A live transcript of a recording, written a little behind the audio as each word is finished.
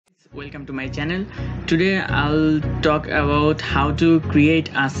welcome to my channel. Today I'll talk about how to create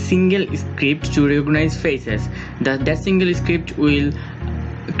a single script to recognize faces. That single script will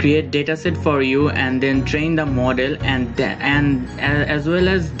create dataset for you and then train the model, and as well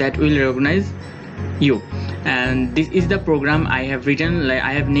as that will recognize you. And this is the program I have written.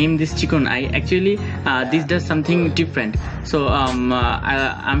 I have named this ChikonEye. Actually this does something different, so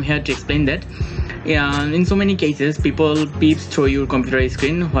I'm here to explain that. In so many cases, people peeps through your computer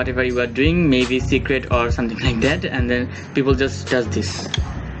screen, whatever you are doing, maybe secret or something like that, and then people just does this,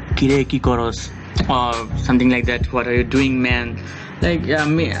 "Kire ki koros?" or something like that. "What are you doing, man?"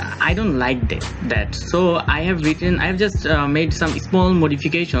 I don't like that. So I have just made some small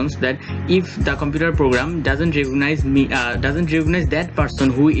modifications that if the computer program doesn't recognize me, doesn't recognize that person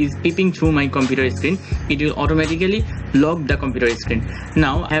who is peeping through my computer screen, it will automatically lock the computer screen.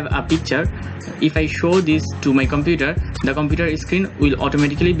 Now I have a picture. If I show this to my computer, the computer screen will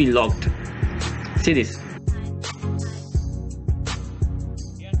automatically be locked. See this.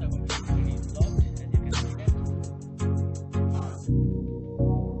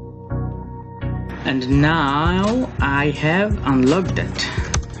 And now I have unlocked that.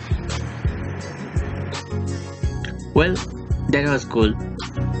 Well, that was cool.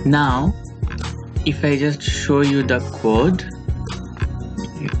 Now if I just show you the code,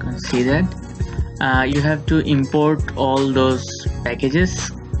 you can see that you have to import all those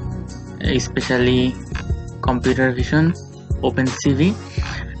packages, especially computer vision, OpenCV,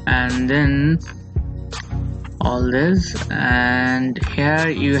 and then all this, and here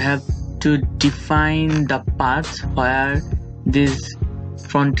you have to define the path where this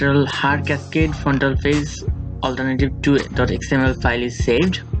frontal hard cascade frontal face alternative to .xml file is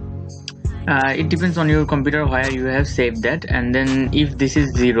saved. It depends on your computer where you have saved that, and then if this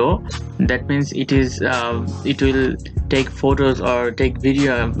is 0, that means it will take photos or take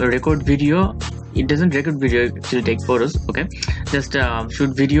video, record video. It doesn't record video, it will take photos. Okay, just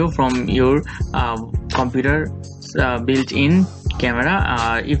shoot video from your computer built-in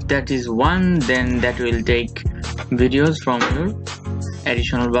camera. If that is 1, then that will take videos from your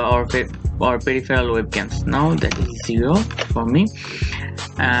additional or peripheral webcams. Now that is 0 for me,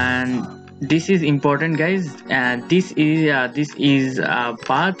 and this is important, guys. This is a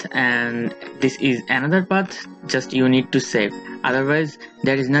path, and this is another path. Just you need to save, otherwise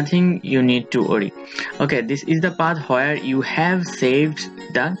there is nothing you need to worry. Okay, this is the path where you have saved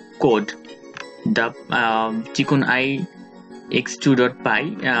the code, the ChikonEye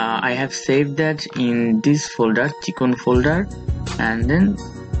x2.py. I have saved that in this folder, Chikon folder, and then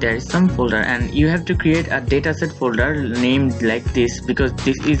there is some folder, and you have to create a dataset folder named like this because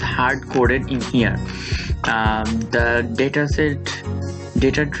this is hard coded in here. The dataset,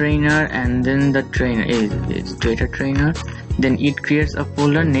 data trainer, and then the trainer is data trainer. Then it creates a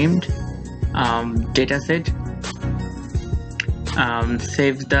folder named dataset,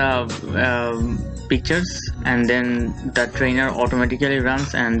 saves the pictures, and then the trainer automatically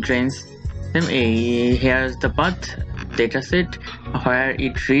runs and trains them. Here's the path, dataset, where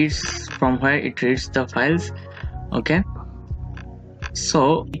it reads, from where it reads the files. Okay,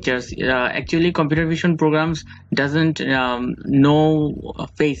 so pictures, actually computer vision programs doesn't know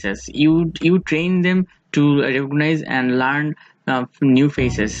faces. You train them to recognize and learn new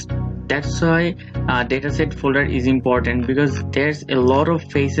faces. That's why dataset folder is important, because there's a lot of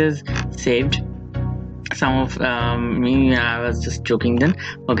faces saved. Some of me, I was just joking then.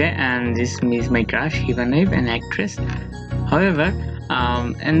 Okay, and this is my crush, Hivanaiv, an actress. However,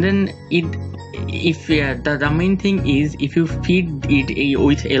 and then if the main thing is, if you feed it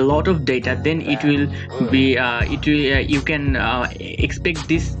with a lot of data, then it will be you can expect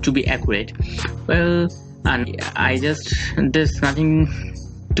this to be accurate. Well, and there's nothing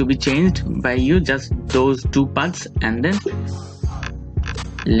to be changed by you, just those 2 parts, and then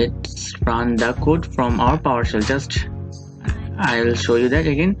let's run the code from our PowerShell. Just I will show you that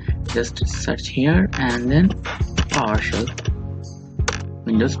again. Just search here and then PowerShell,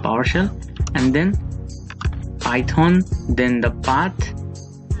 Windows PowerShell, and then Python, then the path,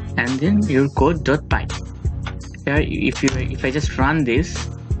 and then your code.py. Here, if I just run this,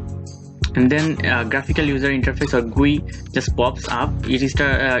 and then graphical user interface or GUI just pops up.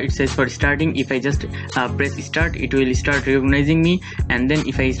 It says for starting. If I just press start, it will start recognizing me, and then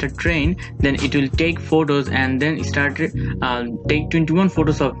if I start train, then it will take photos and then start take 21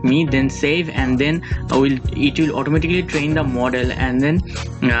 photos of me, then save, and then it will automatically train the model, and then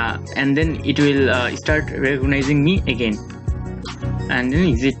it will start recognizing me again, and then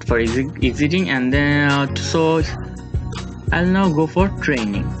exit for exiting, and then so I'll now go for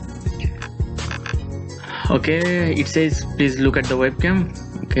training. Okay, it says please look at the webcam.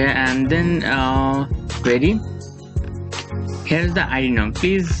 Okay, and then ready. Here's the ID now.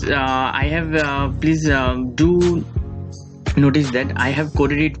 Please I have please do notice that I have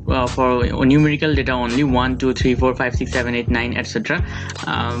coded it for numerical data only 1 2 3 4 5 6 7 8 9 etc.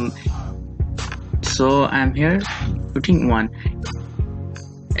 So I'm here putting 1.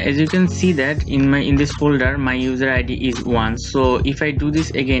 As you can see that in this folder my user ID is 1. So if I do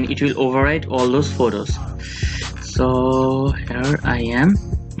this again, it will overwrite all those photos. So here I am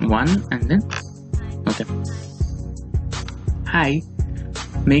 1 and then okay. Hi,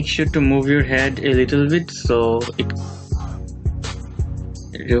 make sure to move your head a little bit so it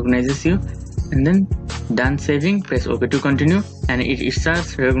recognizes you, and then done saving, press OK to continue, and it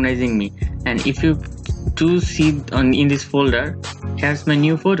starts recognizing me. And if you do see in this folder, here's my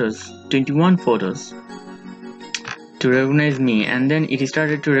new photos, 21 photos to recognize me, and then it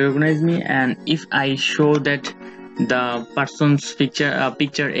started to recognize me. And if I show that the person's picture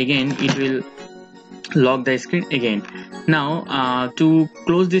again, it will lock the screen again. Now to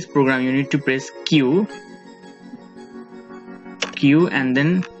close this program, you need to press Q, and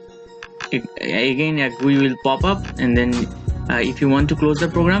then again a GUI will pop up, and then if you want to close the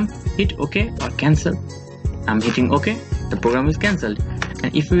program, hit OK or cancel. I'm hitting OK, the program is cancelled.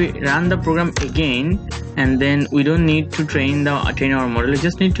 And if we run the program again, and then we don't need to train our model, we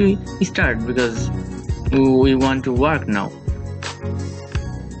just need to start because we want to work now.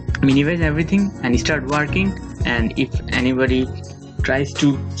 Minimize everything and start working. And if anybody tries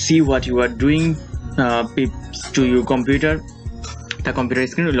to see what you are doing, peeps to your computer, the computer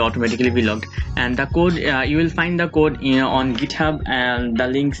screen will automatically be logged. And the code, you will find the code on GitHub, and the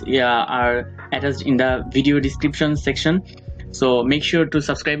links are attached in the video description section. So make sure to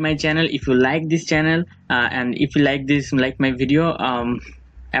subscribe my channel if you like this channel, and if you like my video,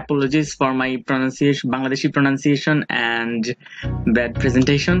 apologies for my Bangladeshi pronunciation and bad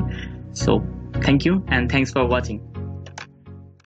presentation. So thank you and thanks for watching.